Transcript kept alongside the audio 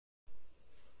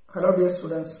Hello dear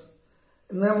students.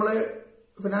 ഇന്ന് നമ്മൾ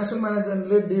financial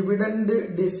മാനേജ്മെന്റിൽ ഡിവിഡൻഡ്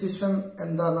ഡിസിഷൻ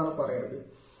എന്താണെന്നാണ് പറയുന്നത്.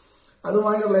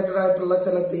 അതുമായി റിലേറ്റഡ് ആയിട്ടുള്ള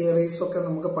ചില തിയറീസ് ഒക്കെ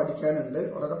നമുക്ക് പഠിക്കാനുണ്ട്.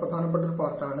 വളരെ പ്രധാനപ്പെട്ട ഒരു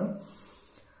പാർട്ടാണ്.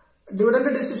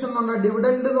 ഡിവിഡൻഡ് ഡിസിഷൻ എന്ന് പറഞ്ഞാൽ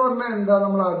ഡിവിഡൻഡ് എന്ന് പറഞ്ഞാൽ എന്താ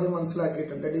നമ്മൾ ആദ്യം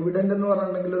മനസ്സിലാക്കിയിട്ടുണ്ട്. ഡിവിഡൻഡ് എന്ന്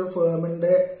പറഞ്ഞിട്ടുണ്ടെങ്കിൽ ഒരു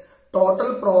ഫേമിന്റെ ടോട്ടൽ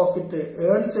പ്രോഫിറ്റ്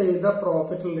ഏൺ ചെയ്ത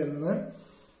പ്രോഫിറ്റിൽ നിന്ന്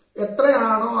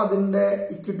എത്രയാണോ അതിന്റെ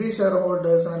ഇക്വിറ്റി ഷെയർ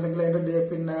ഹോൾഡേഴ്സിന് അല്ലെങ്കിൽ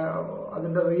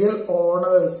അതിന്റെ റിയൽ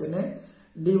ഓണേഴ്സിന്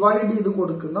ഡിവൈഡ് ചെയ്ത്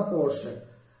കൊടുക്കുന്ന പോർഷൻ,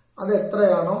 അത്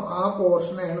എത്രയാണോ ആ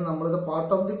പോർഷനെയാണ് നമ്മൾ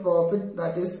part of the profit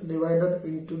that is divided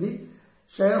in to the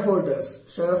share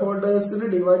ഹോൾഡേഴ്സിന്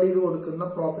divide ചെയ്ത് കൊടുക്കുന്ന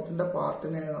പ്രോഫിറ്റിന്റെ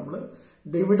പാർട്ടിനെയാണ് നമ്മൾ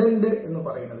ഡിവിഡൻഡ് എന്ന്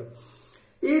പറയുന്നത്.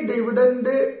 ഈ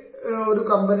ഡിവിഡൻഡ് ഒരു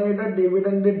കമ്പനിയുടെ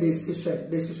ഡിവിഡൻഡ് ഡിസിഷൻ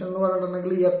എന്ന്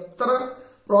പറഞ്ഞിട്ടുണ്ടെങ്കിൽ എത്ര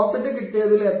പ്രോഫിറ്റ്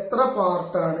കിട്ടിയതിൽ എത്ര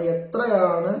പാർട്ടാണ്,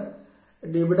 എത്രയാണ്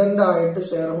ഡിവിഡൻഡ് ആയിട്ട്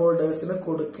ഷെയർ ഹോൾഡേഴ്സിന്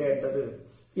കൊടുക്കേണ്ടത്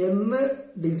എന്ന്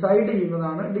ഡിസൈഡ്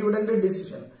ചെയ്യുന്നതാണ് ഡിവിഡൻഡ്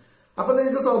ഡിസിഷൻ. അപ്പൊ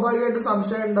നിങ്ങൾക്ക് സ്വാഭാവികമായിട്ട്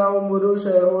സംശയം ഉണ്ടാവും, ഒരു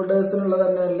ഷെയർ ഹോൾഡേഴ്സിനുള്ള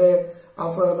തന്നെ അല്ലേ ആ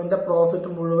ഫേമിന്റെ പ്രോഫിറ്റ്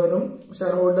മുഴുവനും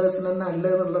ഷെയർ ഹോൾഡേഴ്സിന് തന്നെ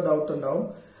അല്ലേ എന്നുള്ള ഡൗട്ട് ഉണ്ടാവും.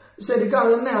 ശരിക്കും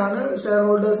അത് തന്നെയാണ്, ഷെയർ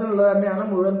ഹോൾഡേഴ്സിനുള്ളത് തന്നെയാണ്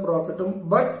മുഴുവൻ പ്രോഫിറ്റും.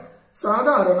 ബട്ട്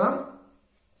സാധാരണ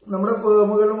നമ്മുടെ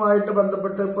ഫേമുകളുമായിട്ട്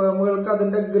ബന്ധപ്പെട്ട് ഫേമുകൾക്ക്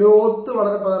അതിന്റെ ഗ്രോത്ത്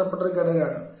വളരെ പ്രധാനപ്പെട്ട ഒരു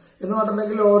ഘടകമാണ്. എന്ന്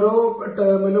പറഞ്ഞിട്ടുണ്ടെങ്കിൽ ഓരോ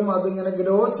ടേമിലും അതിങ്ങനെ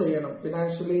ഗ്രോ ചെയ്യണം,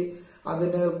 ഫിനാൻഷ്യലി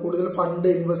അതിന് കൂടുതൽ ഫണ്ട്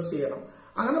ഇൻവെസ്റ്റ് ചെയ്യണം.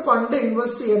 അങ്ങനെ ഫണ്ട്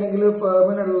ഇൻവെസ്റ്റ് ചെയ്യണമെങ്കിൽ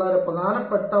ഫേമിനുള്ള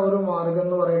പ്രധാനപ്പെട്ട ഒരു മാർഗം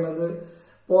എന്ന് പറയുന്നത്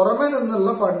പുറമെ നിന്നുള്ള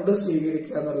ഫണ്ട്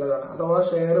സ്വീകരിക്കുക എന്നുള്ളതാണ്. അഥവാ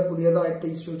ഷെയർ പുതിയതായിട്ട്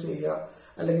ഇഷ്യൂ ചെയ്യുക,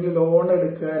 അല്ലെങ്കിൽ ലോൺ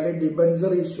എടുക്കുക, അല്ലെങ്കിൽ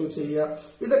ഡിബഞ്ചർ ഇഷ്യൂ ചെയ്യുക.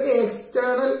 ഇതൊക്കെ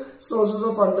എക്സ്റ്റേണൽ സോഴ്സസ്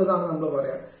ഓഫ് ഫണ്ട് എന്നാണ് നമ്മൾ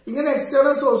പറയാം. ഇങ്ങനെ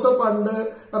external source of fund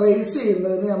raise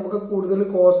ചെയ്യുന്നതിന് നമുക്ക് കൂടുതൽ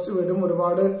കോസ്റ്റ് വരും,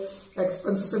 ഒരുപാട്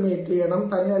എക്സ്പെൻസസ് മീറ്റ് ചെയ്യണം,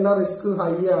 തന്നെയല്ല റിസ്ക്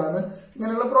ഹൈ ആണ്,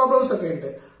 ഇങ്ങനെയുള്ള പ്രോബ്ലംസ് ഒക്കെ ഉണ്ട്.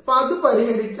 അപ്പൊ അത്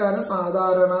പരിഹരിക്കാൻ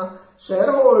സാധാരണ ഷെയർ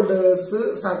ഹോൾഡേഴ്സ്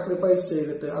സാക്രിഫൈസ്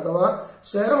ചെയ്തിട്ട്, അഥവാ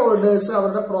ഷെയർ ഹോൾഡേഴ്സ്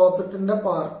അവരുടെ പ്രോഫിറ്റിന്റെ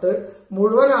പാർട്ട്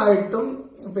മുഴുവനായിട്ടും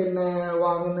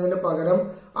വാങ്ങുന്നതിന് പകരം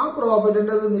ആ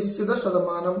പ്രോഫിറ്റിന്റെ ഒരു നിശ്ചിത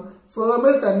ശതമാനം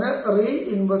ഫേമിൽ തന്നെ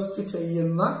റീഇൻവെസ്റ്റ്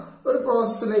ചെയ്യുന്ന ഒരു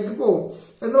പ്രോസസ്സിലേക്ക് പോകും.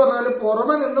 എന്ന് പറഞ്ഞാൽ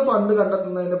പുറമെ നിന്ന് ഫണ്ട്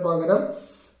കണ്ടെത്തുന്നതിന് പകരം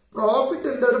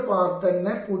പ്രോഫിറ്റിന്റെ ഒരു പാർട്ട്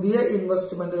തന്നെ പുതിയ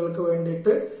ഇൻവെസ്റ്റ്മെന്റുകൾക്ക്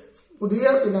വേണ്ടിയിട്ട്, പുതിയ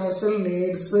ഫിനാൻഷ്യൽ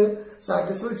നീഡ്സ്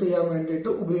സാറ്റിസ്ഫൈ ചെയ്യാൻ വേണ്ടിയിട്ട്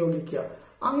ഉപയോഗിക്കുക.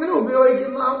 അങ്ങനെ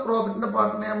ഉപയോഗിക്കുന്ന ആ പ്രോഫിറ്റിന്റെ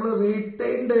പാർട്ടിനെ നമ്മൾ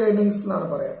റീറ്റെയിൻഡ് ഏർണിങ്സ് എന്നാണ്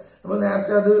പറയാം. നമ്മൾ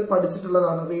നേരത്തെ അത്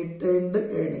പഠിച്ചിട്ടുള്ളതാണ്, റീറ്റെയിൻഡ്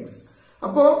ഏർണിങ്സ്.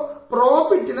 അപ്പോ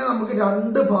പ്രോഫിറ്റിനെ നമുക്ക്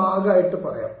രണ്ട് ഭാഗമായിട്ട്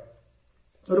പറയാം.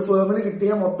 ഒരു ഫേമിന്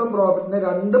കിട്ടിയ മൊത്തം പ്രോഫിറ്റിനെ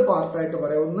രണ്ട് പാർട്ടായിട്ട്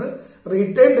പറയാം. ഒന്ന്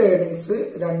റീറ്റെയിൻഡ് ഏർണിങ്സ്,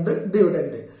 രണ്ട്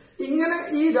ഡിവിഡൻഡ്. ഇങ്ങനെ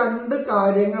ഈ രണ്ട്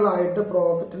കാര്യങ്ങളായിട്ട്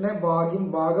പ്രോഫിറ്റിനെ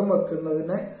ഭാഗം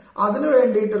വെക്കുന്നതിന് അതിനു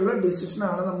വേണ്ടിയിട്ടുള്ള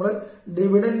ഡിസിഷനാണ് നമ്മൾ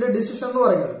ഡിവിഡൻഡ് ഡിസിഷൻ എന്ന്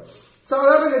പറയുന്നത്.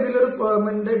 സാധാരണഗതിയിൽ ഒരു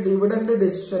ഫേമിന്റെ ഡിവിഡൻഡ്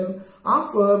ഡിസിഷൻ ആ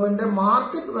ഫേമിന്റെ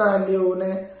മാർക്കറ്റ്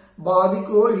വാല്യൂവിനെ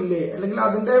ബാധിക്കുകയോ ഇല്ലേ, അല്ലെങ്കിൽ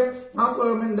അതിന്റെ ആ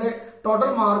ഫേമിന്റെ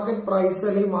ടോട്ടൽ മാർക്കറ്റ് പ്രൈസ്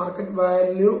അല്ലെങ്കിൽ മാർക്കറ്റ്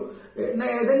വാല്യൂ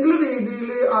ഏതെങ്കിലും രീതിയിൽ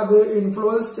അത്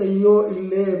ഇൻഫ്ലുവൻസ് ചെയ്യോ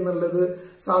ഇല്ലേ എന്നുള്ളത്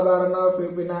സാധാരണ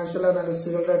ഫിനാൻഷ്യൽ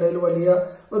അനാലിസ്റ്റുകളുടെ ഇടയിൽ വലിയ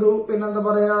ഒരു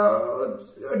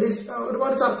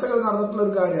ഒരുപാട് ചർച്ചകൾ നടന്നിട്ടുള്ള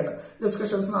ഒരു കാര്യമാണ്,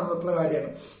 ഡിസ്കഷൻസ് നടന്നിട്ടുള്ള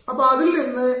കാര്യമാണ്. അപ്പൊ അതിൽ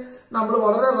നിന്ന് നമ്മൾ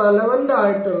വളരെ റെലവന്റ്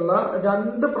ആയിട്ടുള്ള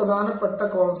രണ്ട് പ്രധാനപ്പെട്ട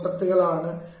കോൺസെപ്റ്റുകളാണ്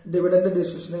ഡിവിഡൻഡ്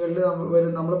ഡിസിഷനുകളിൽ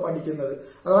നമ്മൾ പഠിക്കുന്നത്.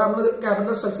 അഥവാ നമ്മൾ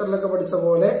ക്യാപിറ്റൽ സ്ട്രക്ചറിലൊക്കെ പഠിച്ച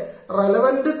പോലെ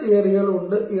റെലവന്റ്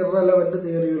തിയറികളുണ്ട്, ഇറലവന്റ്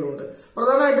തിയറികളുണ്ട്.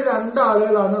 പ്രധാനമായിട്ട്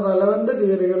രണ്ടാളുകളാണ് റെലവന്റ്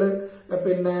തിയറികൾ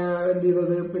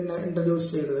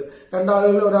ഇൻട്രൊഡ്യൂസ് ചെയ്തത്.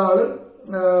 രണ്ടാളുകളിൽ ഒരാള്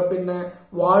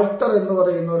വാൾട്ടർ എന്ന്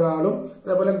പറയുന്ന ഒരാളും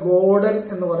അതേപോലെ ഗോർഡൻ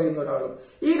എന്ന് പറയുന്ന ഒരാളും.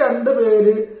 ഈ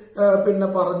രണ്ടുപേര്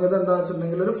പറഞ്ഞത് എന്താ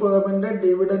വെച്ചിട്ടുണ്ടെങ്കിൽ ഒരു ഫേമിന്റെ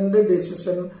ഡിവിഡൻഡ്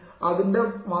ഡിസിഷൻ അതിന്റെ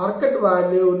മാർക്കറ്റ്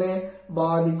വാല്യൂവിനെ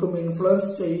ബാധിക്കും, ഇൻഫ്ലുവൻസ്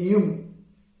ചെയ്യും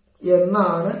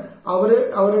എന്നാണ്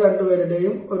അവര്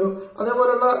രണ്ടുപേരുടെയും ഒരു.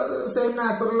 അതേപോലെയുള്ള സെയിം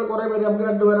നാച്ചുറൽ കുറെ പേര്, നമുക്ക്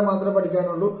രണ്ടുപേരെ മാത്രമേ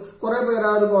പഠിക്കാനുള്ളൂ, കുറെ പേര്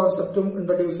ആ ഒരു കോൺസെപ്റ്റും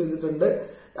ഇൻട്രൊഡ്യൂസ് ചെയ്തിട്ടുണ്ട്.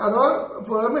 അഥവാ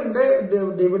ഫേമിന്റെ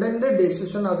ഡിവിഡൻഡ്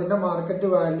ഡിസിഷൻ അതിന്റെ മാർക്കറ്റ്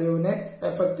വാല്യൂവിനെ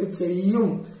എഫക്ട്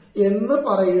ചെയ്യും എന്ന്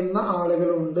പറയുന്ന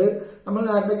ആളുകളുണ്ട്. നമ്മൾ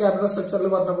നേരത്തെ ക്യാപിറ്റൽ സ്ട്രക്ചറിൽ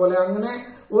പറഞ്ഞ പോലെ അങ്ങനെ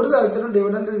ഒരു തരത്തിലും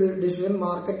dividend decision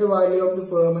market value of the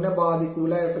ഫേമിനെ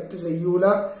ബാധിക്കൂല, effect ചെയ്യൂല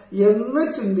എന്ന്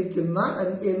ചിന്തിക്കുന്ന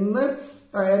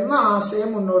എന്ന ആശയം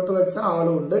മുന്നോട്ട് വെച്ച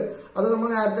ആളുണ്ട്. അത് നമ്മൾ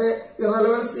നേരത്തെ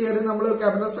ഇറലവൻസ് തിയറി നമ്മൾ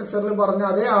ക്യാപിറ്റൽ സ്ട്രക്ചറിൽ പറഞ്ഞ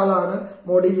അതേ ആളാണ്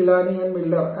മോഡി, ഗിലാനി ആൻഡ്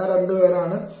മില്ലർ. ആ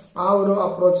രണ്ടുപേരാണ് ആ ഒരു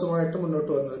അപ്രോച്ചുമായിട്ട്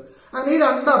മുന്നോട്ട് വന്നത്. അങ്ങനെ ഈ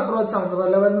രണ്ട് അപ്രോച്ചാണ്,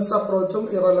 റെലവൻസ് അപ്രോച്ചും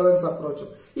ഇറലവൻസ് അപ്രോച്ചും.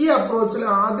 ഈ അപ്രോച്ചിൽ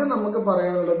ആദ്യം നമുക്ക്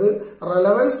പറയാനുള്ളത്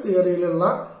റെലവൻസ് തിയറിയിലുള്ള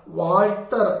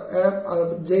വാൾട്ടർ,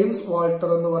 ജെയിംസ് വാൾട്ടർ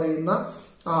എന്ന് പറയുന്ന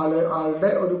ആളുടെ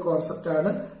ഒരു കോൺസെപ്റ്റാണ്,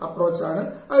 അപ്രോച്ചാണ്.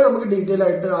 അത് നമുക്ക് ഡീറ്റെയിൽ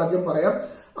ആയിട്ട് ആദ്യം പറയാം.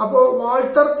 അപ്പോ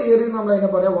വാൾട്ടർ തിയറി നമ്മൾ അതിനെ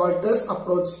പറയാം, Walters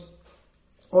approach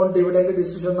on dividend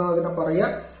decision എന്നാണ് അതിനെ പറയാ.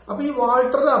 അപ്പൊ ഈ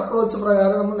വാൾട്ടറുടെ അപ്രോച്ച്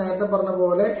പ്രകാരം നമ്മൾ നേരത്തെ പറഞ്ഞ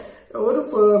പോലെ ഒരു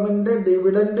ഫേമിന്റെ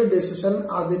ഡിവിഡന്റ് ഡിസിഷൻ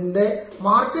അതിന്റെ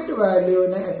മാർക്കറ്റ്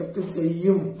വാല്യൂവിനെ എഫക്ട്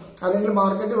ചെയ്യും, അല്ലെങ്കിൽ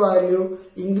മാർക്കറ്റ് വാല്യൂ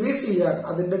ഇൻക്രീസ് ചെയ്യാൻ,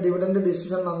 അതിന്റെ ഡിവിഡന്റ്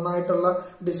ഡിസിഷൻ നന്നായിട്ടുള്ള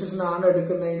ഡിസിഷൻ ആണ്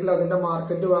എടുക്കുന്നതെങ്കിൽ അതിന്റെ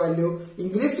മാർക്കറ്റ് വാല്യൂ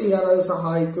ഇൻക്രീസ് ചെയ്യാൻ അത്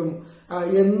സഹായിക്കും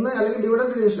എന്ന്, അല്ലെങ്കിൽ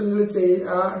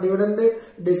ഡിവിഡന്റ്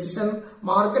ഡിസിഷൻ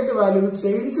മാർക്കറ്റ് വാല്യൂവിൽ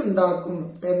ചേഞ്ച് ഉണ്ടാക്കും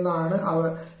എന്നാണ്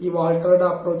ഈ വാൾട്ടറുടെ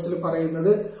അപ്രോച്ചിൽ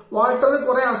പറയുന്നത്. വാൾട്ടർ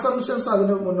കുറെ അസംഷൻസ്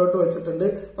അതിന് മുന്നോട്ട് വെച്ചിട്ടുണ്ട്.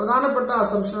 പ്രധാനപ്പെട്ട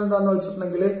അസംഷൻ എന്താന്ന്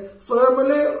വെച്ചിട്ടുണ്ടെങ്കിൽ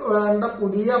ഫേമില് വേണ്ട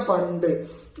പുതിയ ഫണ്ട്,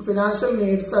 ഫിനാൻഷ്യൽ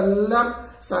നീഡ്സ് എല്ലാം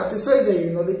സാറ്റിസ്ഫൈ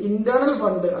ചെയ്യുന്നത് ഇന്റേണൽ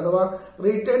ഫണ്ട് അഥവാ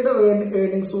റീറ്റെയിൻഡ്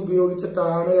ഏർണിംഗ്സ്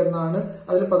ഉപയോഗിച്ചിട്ടാണ് എന്നാണ്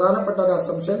അതിൽ പ്രധാനപ്പെട്ട ഒരു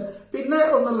അസംഷൻ. പിന്നെ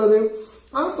ഒന്നുള്ളത്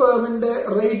ആ ഫേമിന്റെ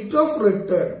റേറ്റ് ഓഫ്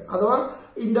റിട്ടേൺ അഥവാ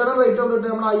ഇന്റേണൽ റേറ്റ് ഓഫ് റിട്ടേൺ,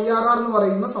 നമ്മൾ IRR എന്ന്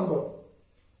പറയുന്ന സംഭവം,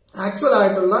 ആക്ച്വൽ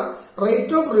ആയിട്ടുള്ള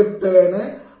റേറ്റ് ഓഫ് റിട്ടേൺ,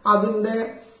 അതിന്റെ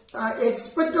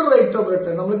എക്സ്പെക്ടഡ് റേറ്റ് ഓഫ്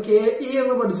റിട്ടേൺ, നമ്മൾ KE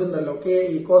എന്ന് പഠിച്ചിട്ടുണ്ടല്ലോ,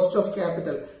 KE cost of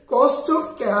capital. Cost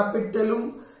of ക്യാപിറ്റലും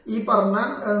ഈ പറഞ്ഞ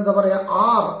എന്താ പറയാ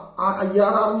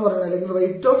IRR എന്ന് പറയുന്നത് അല്ലെങ്കിൽ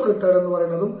റേറ്റ് ഓഫ് റിട്ടേൺ എന്ന്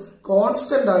പറയുന്നതും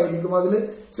കോൺസ്റ്റന്റ് ആയിരിക്കും, അതിൽ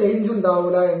ചേഞ്ച്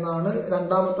ഉണ്ടാവില്ല എന്നാണ്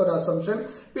രണ്ടാമത്തെ ഒരു അസംഷൻ.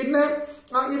 പിന്നെ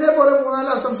ഇതേപോലെ 3-4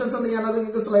 അസംഷൻസ് ഉണ്ട്, ഞാനത്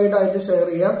നിങ്ങൾക്ക് സ്ലൈഡ് ആയിട്ട് ഷെയർ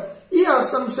ചെയ്യാം. ഈ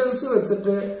അസംഷൻസ്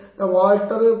വെച്ചിട്ട്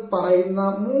വാൾട്ടർ പറയുന്ന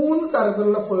 3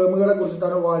 തരത്തിലുള്ള ഫേമുകളെ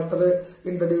കുറിച്ചിട്ടാണ് വാൾട്ടർ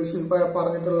ഇൻട്രൊഡ്യൂസ്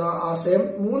പറഞ്ഞിട്ടുള്ള ആശയം.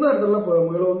 3 തരത്തിലുള്ള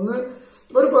ഫേമുകൾ. ഒന്ന്,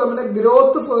 ഒരു ഫേമിനെ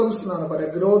ഗ്രോത്ത് ഫേംസ് എന്നാണ്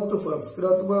പറയുക. ഗ്രോത്ത്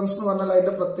ഫേംസ് എന്ന് പറഞ്ഞാൽ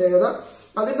അതിന്റെ പ്രത്യേകത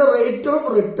അതിന്റെ റേറ്റ് ഓഫ്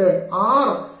റിട്ടേൺ R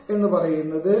എന്ന്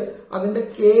പറയുന്നത് അതിന്റെ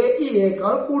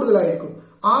KEയേക്കാൾ കൂടുതലായിരിക്കും.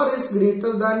 R is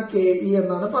greater than KE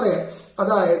എന്നാണ് പറയാം.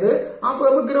 അതായത് ആ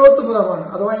ഫേം ഗ്രോത്ത് ഫേമാണ്,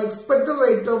 അഥവാ എക്സ്പെക്ടഡ്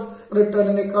റേറ്റ് ഓഫ്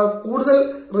റിട്ടേണിനേക്കാൾ കൂടുതൽ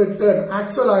റിട്ടേൺ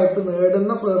ആക്ച്വൽ ആയിട്ട്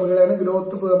നേടുന്ന ഫേമുകളാണ്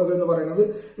ഗ്രോത്ത് ഫേമുകൾ എന്ന് പറയുന്നത്.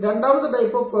 രണ്ടാമത്തെ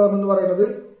ടൈപ്പ് ഓഫ് ഫേം എന്ന് പറയുന്നത്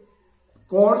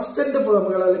കോൺസ്റ്റന്റ്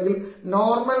ഫേമുകൾ അല്ലെങ്കിൽ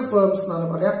നോർമൽ ഫേംസ് എന്നാണ്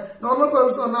പറയാ. നോർമൽ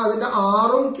ഫേംസ് പറഞ്ഞാൽ അതിന്റെ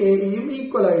R-ഉം KEയും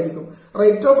ഈക്വൽ ആയിരിക്കും.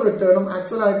 റേറ്റ് ഓഫ് റിട്ടേണും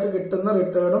ആക്ച്വൽ ആയിട്ട് കിട്ടുന്ന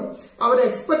റിട്ടേണും അവർ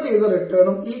എക്സ്പെക്ട് ചെയ്ത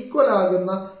റിട്ടേണും ഈക്വൽ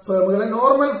ആകുന്ന ഫേമുകളെ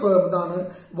നോർമൽ ഫേം എന്നാണ്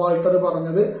വാൾട്ടർ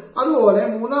പറഞ്ഞത്. അതുപോലെ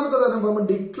മൂന്നാമത്തെ തരം ഫേം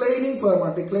ഡിക്ലൈനിങ്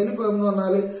ഫേമാണ്. ഡിക്ലൈനിങ് ഫേം എന്ന്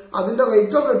പറഞ്ഞാൽ അതിന്റെ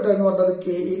റേറ്റ് ഓഫ് റിട്ടേൺ എന്ന് പറഞ്ഞത്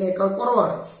KEനേക്കാൾ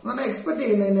കുറവാണ്. അങ്ങനെ എക്സ്പെക്ട്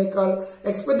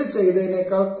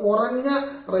ചെയ്തതിനേക്കാൾ കുറഞ്ഞ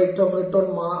റേറ്റ് ഓഫ്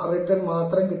റിട്ടേൺ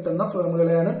മാത്രം കിട്ടുന്ന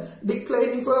ഫേമുകളെയാണ്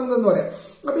ഡിക്ലൈനിങ് ഫേം എന്ന് പറയാം.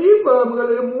 അപ്പൊ ഈ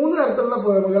ഫേമുകളിൽ 3 തരത്തിലുള്ള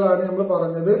ഫേമുകളാണ് നമ്മൾ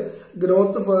പറഞ്ഞത്: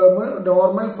 growth firm,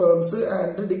 normal firms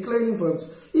and declining firms.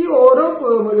 ഈ ഓരോ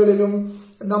ഫേമുകളിലും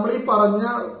നമ്മൾ ഈ പറഞ്ഞ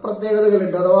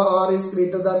പ്രത്യേകതകളുണ്ട്. അഥവാ R is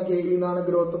greater than KE എന്നാണ്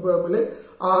growth ഫേമില്,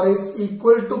 R is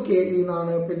equal to KE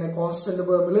എന്നാണ് പിന്നെ constant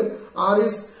ഫേമില്, R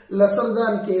is lesser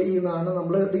than KE എന്നാണ്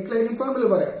നമ്മൾ ഡിക്ലൈനിങ് ഫേമിൽ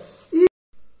പറയാം.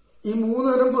 ഈ 3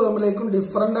 തരം ഫേമിലേക്കും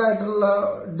ഡിഫറെന്റ് ആയിട്ടുള്ള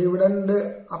ഡിവിഡന്റ്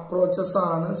അപ്രോച്ചസ്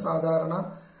ആണ് സാധാരണ.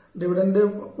 ഡിവിഡന്റ്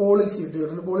പോളിസി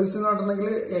എന്ന് പറഞ്ഞിട്ടുണ്ടെങ്കിൽ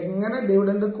എങ്ങനെ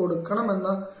ഡിവിഡന്റ് കൊടുക്കണം എന്ന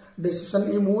ഡിസിഷൻ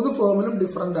ഈ 3 ഫേമിലും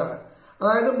ഡിഫറെന്റ് ആണ്.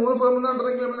 അതായത് 3 ഫേം എന്ന്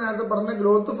പറഞ്ഞിട്ടുണ്ടെങ്കിൽ നമ്മൾ നേരത്തെ പറഞ്ഞ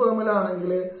ഗ്രോത്ത്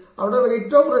ഫേമിലാണെങ്കിൽ അവിടെ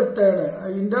rate of return,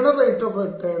 internal rate of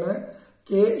return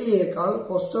KEയേക്കാൾ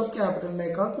cost of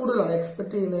ക്യാപിറ്റലിനേക്കാൾ കൂടുതലാണ്.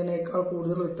 എക്സ്പെക്ട് ചെയ്യുന്നതിനേക്കാൾ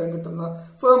കൂടുതൽ റിട്ടേൺ കിട്ടുന്ന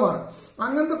ഫേമാണ്.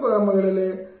 അങ്ങനത്തെ ഫേമുകളിൽ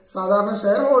സാധാരണ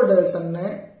ഷെയർ ഹോൾഡേഴ്സ് തന്നെ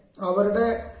അവരുടെ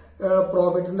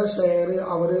പ്രോഫിറ്റിന്റെ ഷെയർ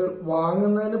അവർ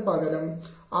വാങ്ങുന്നതിന് പകരം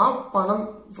ആ പണം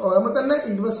ഫേമിൽ തന്നെ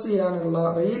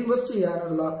റീഇൻവെസ്റ്റ്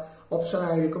ചെയ്യാനുള്ള ഓപ്ഷൻ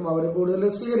ആയിരിക്കും അവർ കൂടുതൽ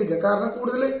സ്വീകരിക്കുക. കാരണം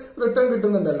കൂടുതൽ റിട്ടേൺ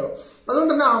കിട്ടുന്നുണ്ടല്ലോ.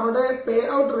 അതുകൊണ്ട് തന്നെ അവിടെ പേ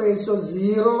ഔട്ട് റേഷ്യോ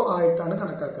 0 ആയിട്ടാണ്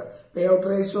കണക്കാക്കുക. പേ ഔട്ട്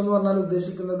റേഷ്യോ എന്ന് പറഞ്ഞാൽ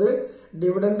ഉദ്ദേശിക്കുന്നത്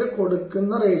ഡിവിഡന്റ്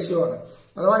കൊടുക്കുന്ന റേഷ്യോ ആണ്.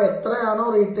 അഥവാ എത്രയാണോ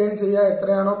റീറ്റെയിൻ ചെയ്യുക,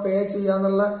 എത്രയാണോ പേ ചെയ്യുക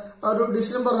എന്നുള്ള ആ ഒരു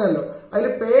ഡിസിഷൻ പറഞ്ഞല്ലോ, അതിൽ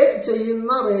പേ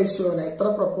ചെയ്യുന്ന റേഷ്യോനെ എത്ര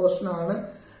പ്രൊപ്പോർഷനാണ്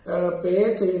പേ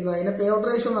ചെയ്യുന്നതിന് പേ ഔട്ട്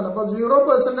റേഷ്യോ എന്ന് പറഞ്ഞാൽ. അപ്പൊ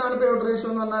 0% ആണ് പേ ഔട്ട് റേഷ്യോ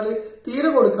എന്ന് പറഞ്ഞാൽ തീരെ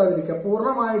കൊടുക്കാതിരിക്കുക,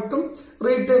 പൂർണ്ണമായിട്ടും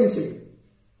റീറ്റെയിൻ ചെയ്യും.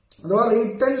 അഥവാ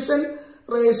റീറ്റെൻഷൻ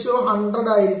റേഷ്യോ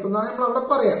 100 ആയിരിക്കും എന്നാണ് നമ്മൾ അവിടെ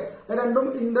പറയാം. അത് രണ്ടും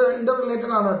ഇന്റർ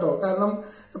റിലേറ്റഡ് ആണ് കേട്ടോ. കാരണം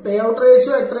പേ ഔട്ട്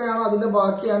റേഷ്യോ എത്രയാണോ അതിന്റെ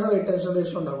ബാക്കിയാണ് റീറ്റെൻഷൻ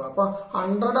റേഷ്യോ ഉണ്ടാവുക. അപ്പൊ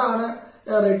 100 ആണ്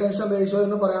റീറ്റെൻഷൻ റേഷ്യോ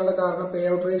എന്ന് പറയാനുള്ള കാരണം പേ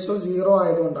ഔട്ട് റേഷ്യോ 0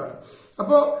 ആയതുകൊണ്ടാണ്.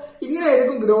 അപ്പോ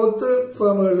ഇങ്ങനെയായിരിക്കും ഗ്രോത്ത്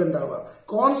ഫേമുകളിൽ ഉണ്ടാവുക.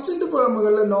 കോൺസ്റ്റന്റ്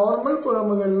ഫേമുകളിൽ, നോർമൽ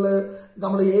ഫേമുകളിൽ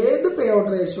നമ്മൾ ഏത് പേ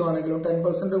ഔട്ട് റേഷ്യോ ആണെങ്കിലും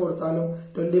 10% കൊടുത്താലും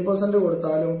 20%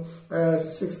 കൊടുത്താലും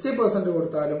 60%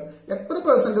 കൊടുത്താലും എത്ര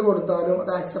പെർസെന്റ് കൊടുത്താലും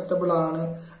അത് ആക്സെപ്റ്റബിൾ ആണ്.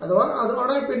 അഥവാ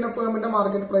അതോടെ പിന്നെ ഫേമിന്റെ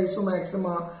മാർക്കറ്റ്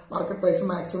പ്രൈസ്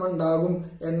മാക്സിമം ഉണ്ടാകും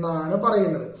എന്നാണ്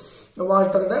പറയുന്നത്,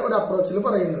 വാൾട്ടറുടെ ഒരു അപ്രോച്ചിൽ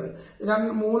പറയുന്നത്.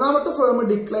 മൂന്നാമത്തെ ഫേം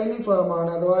ഡിക്ലൈനിങ് ഫേമാണ്.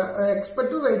 അഥവാ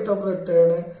എക്സ്പെക്ടഡ് റേറ്റ് ഓഫ്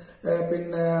റിട്ടേൺ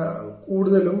പിന്നെ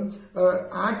കൂടുതലും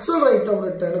ആക്ച്വൽ റേറ്റ് ഓഫ്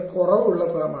റിട്ടേൺ കുറവുള്ള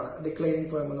ഫേമാണ് ഡിക്ലൈനിങ്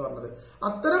ഫേം എന്ന് പറഞ്ഞത്.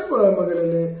 അത്തരം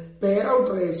ഫേമുകളിൽ പേ ഔട്ട്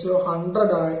റേഷ്യോ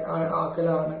 100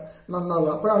 ആക്കലാണ് നന്നാവുക.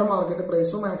 അപ്പോഴാണ് മാർക്കറ്റ്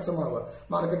പ്രൈസും മാക്സിമം ആവുക,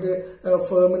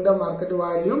 ഫേമിന്റെ മാർക്കറ്റ്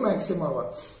വാല്യൂ മാക്സിമം ആവുക.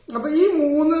 അപ്പൊ ഈ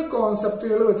 3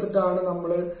 കോൺസെപ്റ്റുകൾ വെച്ചിട്ടാണ്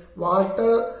നമ്മൾ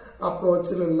വാൾട്ടർ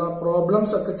അപ്രോച്ചിലുള്ള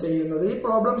പ്രോബ്ലംസ് ഒക്കെ ചെയ്യുന്നത്. ഈ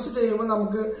പ്രോബ്ലംസ് ചെയ്യുമ്പോൾ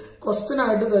നമുക്ക് ക്വസ്റ്റ്യൻ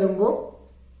ആയിട്ട് തരുമ്പോൾ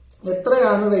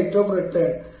എത്രയാണ് റേറ്റ് ഓഫ്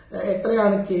റിട്ടേൺ,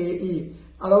 എത്രയാണ് KE,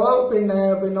 അഥവാ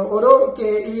പിന്നെ ഓരോ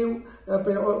KEയും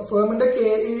പിന്നെ ഫേമിന്റെ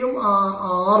KEയും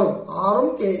ആറും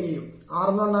KEയും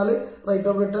എന്ന് പറഞ്ഞാല് റേറ്റ്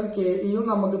ഓഫ് റിട്ടേൺ KEയും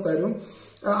നമുക്ക് തരും.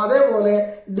 അതേപോലെ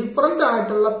ഡിഫറന്റ്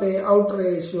ആയിട്ടുള്ള പേ ഔട്ട്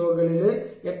റേഷ്യോകളിൽ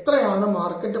എത്രയാണ്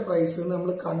മാർക്കറ്റ് പ്രൈസ് എന്ന്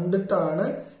നമ്മൾ കണ്ടിട്ടാണ്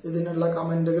ഇതിനുള്ള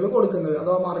കമന്റുകൾ കൊടുക്കുന്നത്.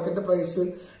 അഥവാ മാർക്കറ്റ് പ്രൈസ്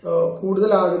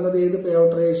കൂടുതലാകുന്നത് ഏത് പേ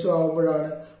ഔട്ട് റേഷ്യോ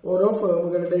ആകുമ്പോഴാണ്, ഓരോ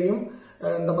ഫേമുകളുടെയും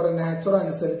എന്താ പറയുക നാച്ചുറൽ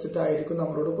അനുസരിച്ചിട്ടായിരിക്കും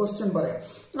നമ്മളോട് ക്വസ്റ്റ്യൻ പറയാം.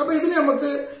 അപ്പൊ ഇതിന് നമുക്ക്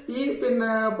ഈ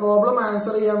പ്രോബ്ലം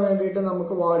ആൻസർ ചെയ്യാൻ വേണ്ടിയിട്ട്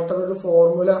നമുക്ക് വാൾട്ടർ ഒരു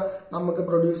ഫോർമുല നമുക്ക്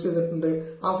പ്രൊഡ്യൂസ് ചെയ്തിട്ടുണ്ട്.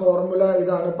 ആ ഫോർമുല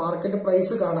ഇതാണ്. മാർക്കറ്റ്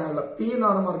പ്രൈസ് കാണാനുള്ള P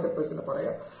എന്നാണ് മാർക്കറ്റ് പ്രൈസിന്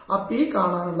പറയാം. ആ P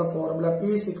കാണാനുള്ള formula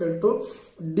P =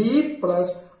 D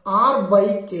 +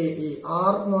 R/KE.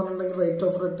 R എന്ന് പറഞ്ഞിട്ടുണ്ടെങ്കിൽ റേറ്റ്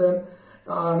ഓഫ് റിട്ടേൺ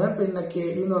ആണ്, പിന്നെ KE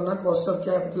എന്ന് പറഞ്ഞാൽ കോസ്റ്റ് ഓഫ്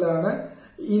ക്യാപിറ്റൽ ആണ്,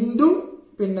 ഇൻറ്റു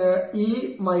E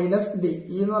 - D.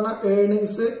 E എന്ന് പറഞ്ഞാൽ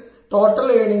ഏർണിങ്സ്, ടോട്ടൽ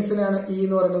ഏർണിങ്സിനെയാണ് E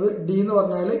എന്ന് പറയുന്നത്. D എന്ന്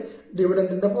പറഞ്ഞാൽ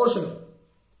ഡിവിഡന്റിന്റെ portion,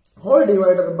 whole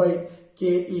divided by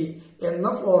KE എന്ന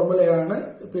ഫോർമുലയാണ്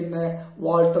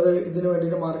വാൾട്ടർ ഇതിനു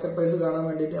വേണ്ടിയിട്ട് മാർക്കറ്റ് പ്രൈസ് കാണാൻ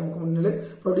വേണ്ടിയിട്ട് നമുക്ക് മുന്നിൽ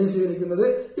പ്രൊഡ്യൂസ് ചെയ്തിരിക്കുന്നത്.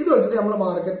 ഇത് വെച്ചിട്ട് നമ്മൾ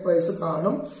മാർക്കറ്റ് പ്രൈസ്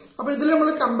കാണും. അപ്പൊ ഇതിൽ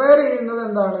നമ്മൾ കമ്പയർ ചെയ്യുന്നത്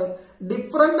എന്താണ്,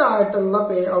 ഡിഫറന്റ് ആയിട്ടുള്ള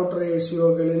പേ ഔട്ട്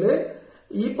റേഷ്യോകളിൽ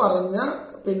ഈ പറഞ്ഞ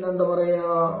എന്താ പറയാ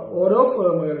ഓരോ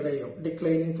ഫേമുകളുടെയും,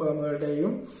 ഡിക്ലൈനിങ്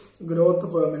ഫേമുകളുടെയും ഗ്രോത്ത്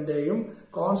ഫേമിന്റെയും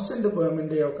കോൺസ്റ്റന്റ്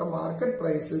ഫേമിന്റെയും ഒക്കെ മാർക്കറ്റ്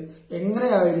പ്രൈസ്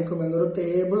എങ്ങനെയായിരിക്കും എന്നൊരു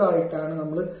ടേബിൾ ആയിട്ടാണ്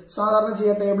നമ്മൾ സാധാരണ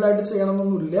ചെയ്യുക. ടേബിൾ ആയിട്ട്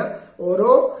ചെയ്യണമെന്നൊന്നുമില്ല. ഓരോ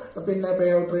പേ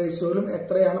ഔട്ട് റേഷ്യോയിലും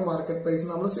എത്രയാണ് മാർക്കറ്റ് പ്രൈസ്,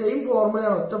 നമ്മൾ സെയിം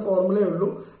ഫോർമുലയാണ്, ഒറ്റ ഫോർമുലയേ ഉള്ളൂ.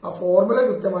 ആ ഫോർമുല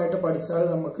കൃത്യമായിട്ട് പഠിച്ചാൽ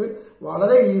നമുക്ക്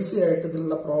വളരെ ഈസി ആയിട്ട്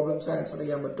ഇതിലുള്ള പ്രോബ്ലംസ് ആൻസർ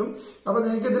ചെയ്യാൻ പറ്റും. അപ്പൊ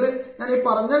നിങ്ങൾക്ക് ഇതിൽ ഞാൻ ഈ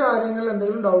പറഞ്ഞ കാര്യങ്ങളിൽ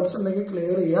എന്തെങ്കിലും ഡൗട്ട്സ് ഉണ്ടെങ്കിൽ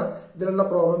ക്ലിയർ ചെയ്യാം. ഇതിലുള്ള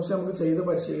പ്രോബ്ലംസ് നമുക്ക് ചെയ്ത്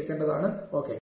പരിശീലിക്കേണ്ടതാണ്. ഓക്കെ.